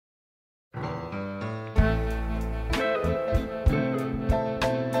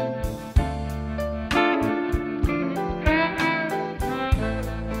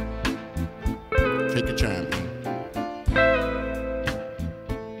make a champion.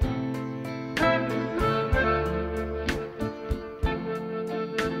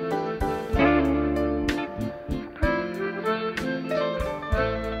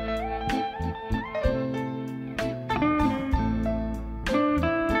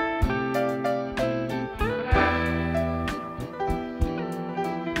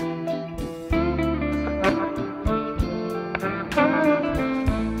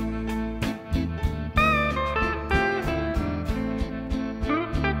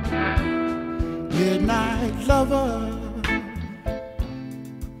 Midnight lover,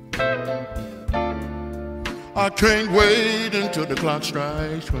 I can't wait until the clock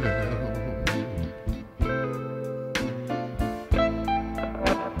strikes 12.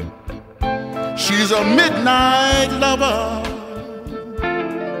 She's a midnight lover,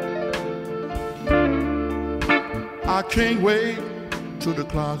 I can't wait till the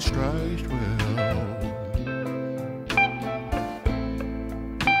clock strikes 12.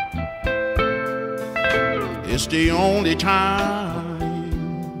 It's the only time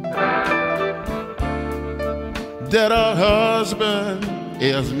that her husband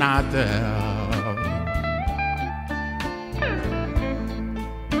is not there.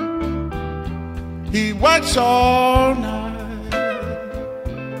 He works all night,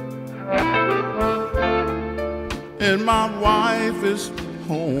 and my wife is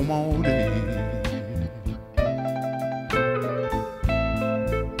home all day.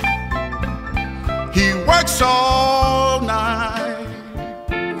 He works all night,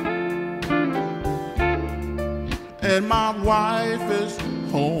 and my wife is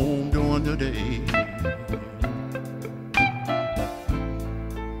home during the day.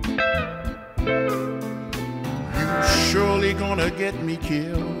 You surely gonna get me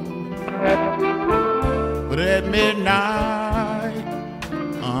killed, but at midnight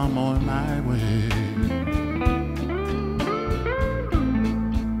I'm on my way.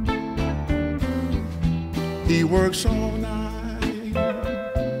 He works all night,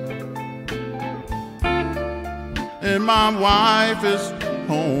 and my wife is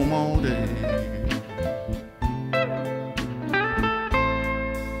home all day.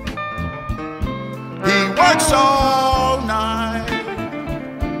 He works all night,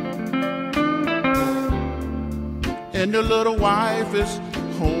 and the little wife is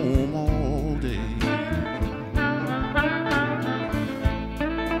home all day.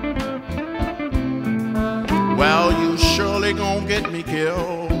 Well, you surely gonna get me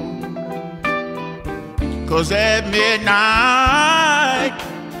killed, 'cause at midnight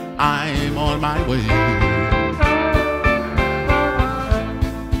I'm on my way.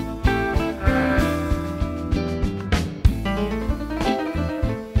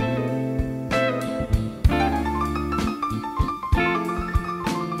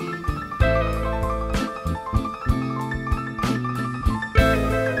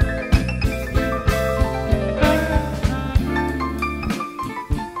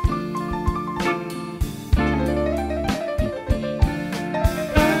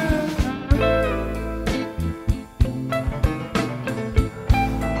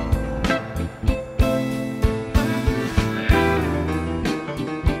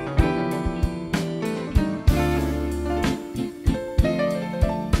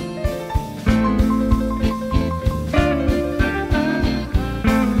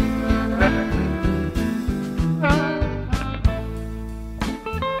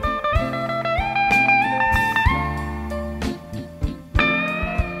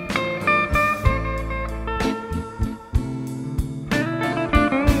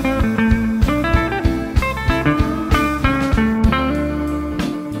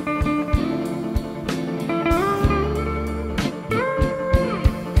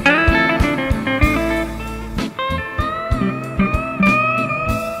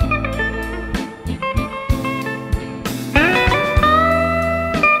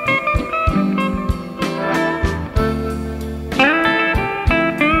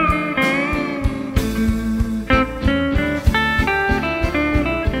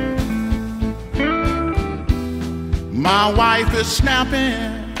 My wife is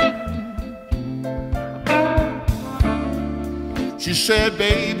snapping. She said,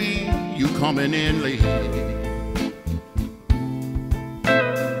 baby, you coming in late.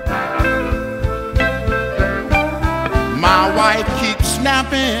 My wife keeps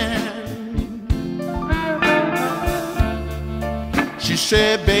snapping. She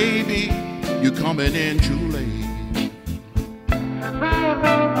said, baby, you coming in too late.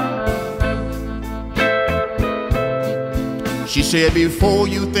 She said, before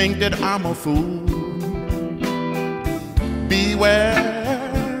you think that I'm a fool, beware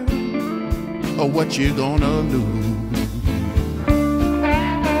or what you gonna lose.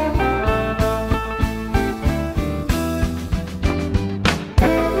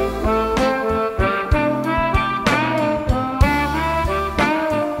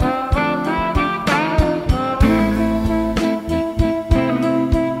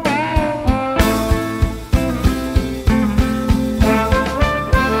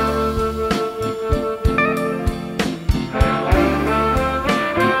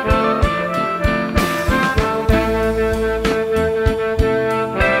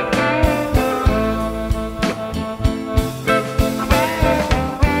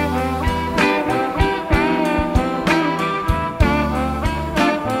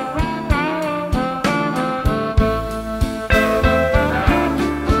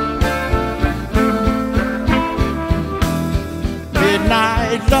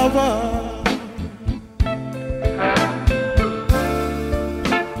 Midnight lover,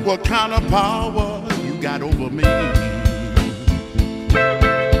 what kind of power you got over me?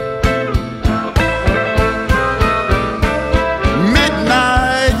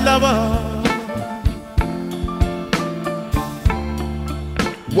 Midnight lover,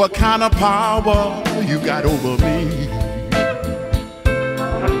 what kind of power you got over me?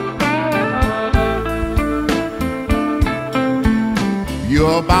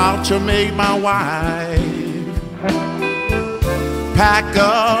 You're about to make my wife pack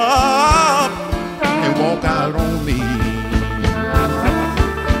up